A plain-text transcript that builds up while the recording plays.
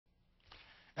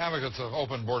Advocates of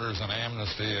open borders and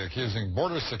amnesty accusing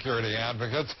border security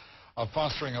advocates of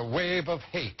fostering a wave of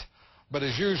hate. But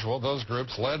as usual, those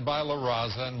groups led by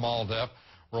Raza and MALDEF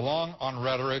were long on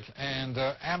rhetoric and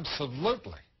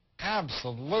absolutely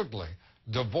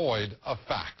devoid of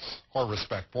facts or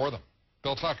respect for them.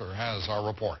 Bill Tucker has our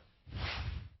report.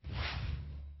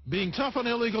 Being tough on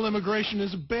illegal immigration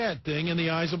is a bad thing in the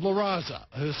eyes of Raza,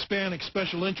 a Hispanic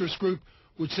special interest group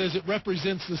which says it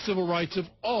represents the civil rights of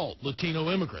all Latino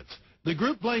immigrants. The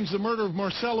group blames the murder of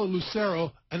Marcello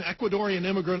Lucero, an Ecuadorian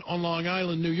immigrant on Long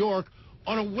Island, New York,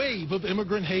 on a wave of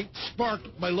immigrant hate sparked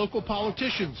by local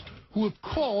politicians who have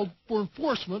called for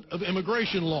enforcement of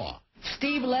immigration law.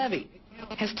 Steve Levy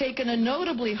has taken a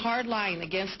notably hard line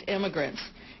against immigrants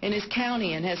in his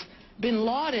county and has been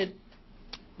lauded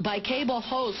by cable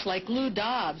hosts like Lou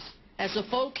Dobbs as a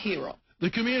folk hero. The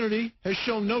community has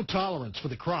shown no tolerance for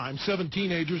the crime. 7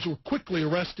 teenagers were quickly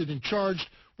arrested and charged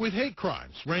with hate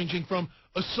crimes, ranging from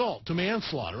assault to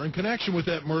manslaughter. In connection with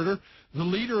that murder, the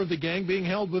leader of the gang being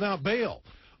held without bail.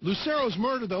 Lucero's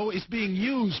murder, though, is being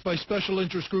used by special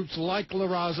interest groups like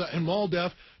Raza and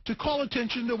MALDEF to call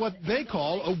attention to what they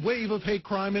call a wave of hate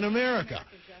crime in America.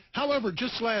 However,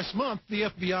 just last month, the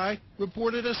FBI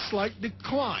reported a slight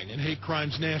decline in hate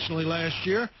crimes nationally last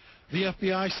year. The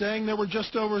FBI saying there were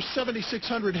just over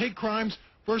 7,600 hate crimes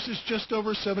versus just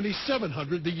over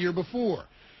 7,700 the year before.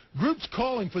 Groups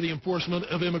calling for the enforcement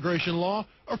of immigration law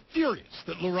are furious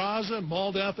that Raza,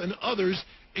 MALDEF, and others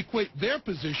equate their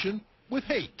position with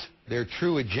hate. Their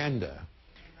true agenda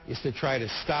is to try to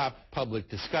stop public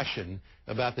discussion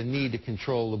about the need to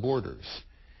control the borders.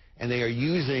 And they are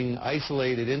using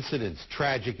isolated incidents,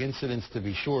 tragic incidents to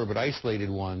be sure, but isolated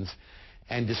ones,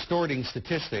 and distorting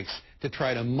statistics to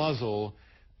try to muzzle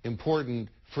important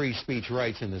free speech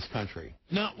rights in this country.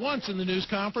 Not once in the news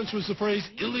conference was the phrase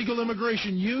illegal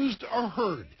immigration used or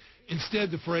heard.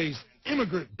 Instead, the phrase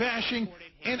immigrant bashing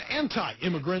and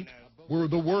anti-immigrant were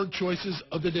the word choices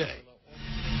of the day.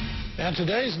 And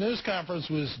today's news conference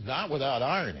was not without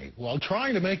irony. While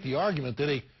trying to make the argument that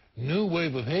a new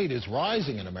wave of hate is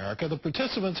rising in America, the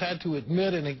participants had to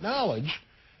admit and acknowledge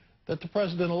that the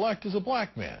president-elect is a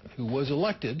black man who was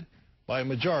elected by a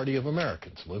majority of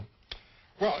Americans. Lou?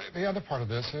 Well, the other part of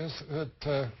this is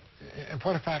that, in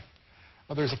point of fact,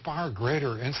 there's a far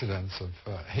greater incidence of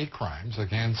hate crimes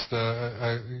against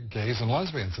gays and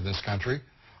lesbians in this country.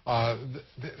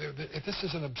 This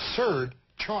is an absurd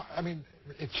charge. I mean,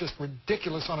 it's just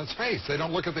ridiculous on its face. They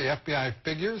don't look at the FBI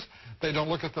figures. They don't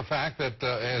look at the fact that,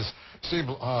 as Steve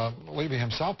Levy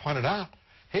himself pointed out,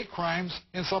 hate crimes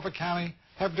in Suffolk County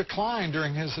have declined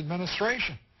during his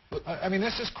administration. I mean,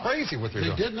 this is crazy what they're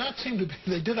doing. They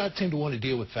did not seem to want to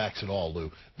deal with facts at all, Lou.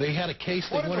 They had a case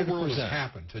they wanted to present. What in the world has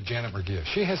happened to Janet Murguia?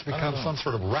 She has become some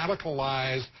sort of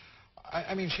radicalized.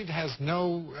 I mean, she has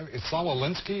no. Saul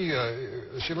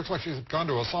Alinsky. She looks like she's gone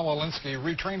to a Saul Alinsky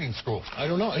retraining school. I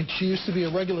don't know. And she used to be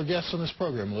a regular guest on this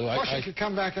program, Lou. Well, she could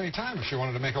come back any time if she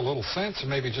wanted to make a little sense and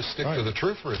maybe just stick to the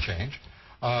truth for a change.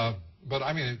 But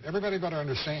I mean, everybody better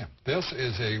understand this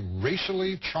is a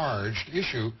racially charged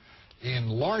issue in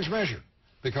large measure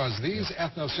because these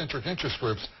ethnocentric interest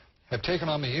groups have taken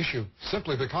on the issue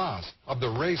simply because of the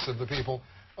race of the people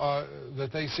that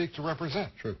they seek to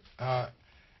represent. True.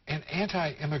 And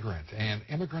anti-immigrant and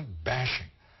immigrant bashing.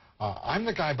 I'm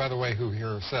the guy, by the way, who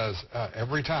here says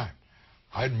every time,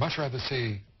 I'd much rather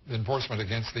see enforcement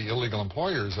against the illegal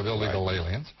employers of illegal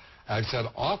aliens. I've said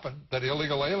often that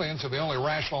illegal aliens are the only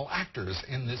rational actors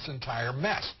in this entire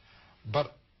mess.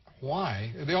 But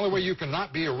why? The only way you can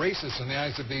not be a racist in the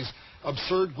eyes of these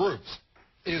absurd groups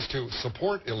is to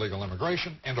support illegal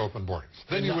immigration and open borders.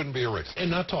 Then you wouldn't be a racist. And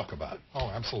not talk about it. Oh,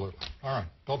 absolutely. All right.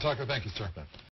 Bill Tucker, thank you, sir.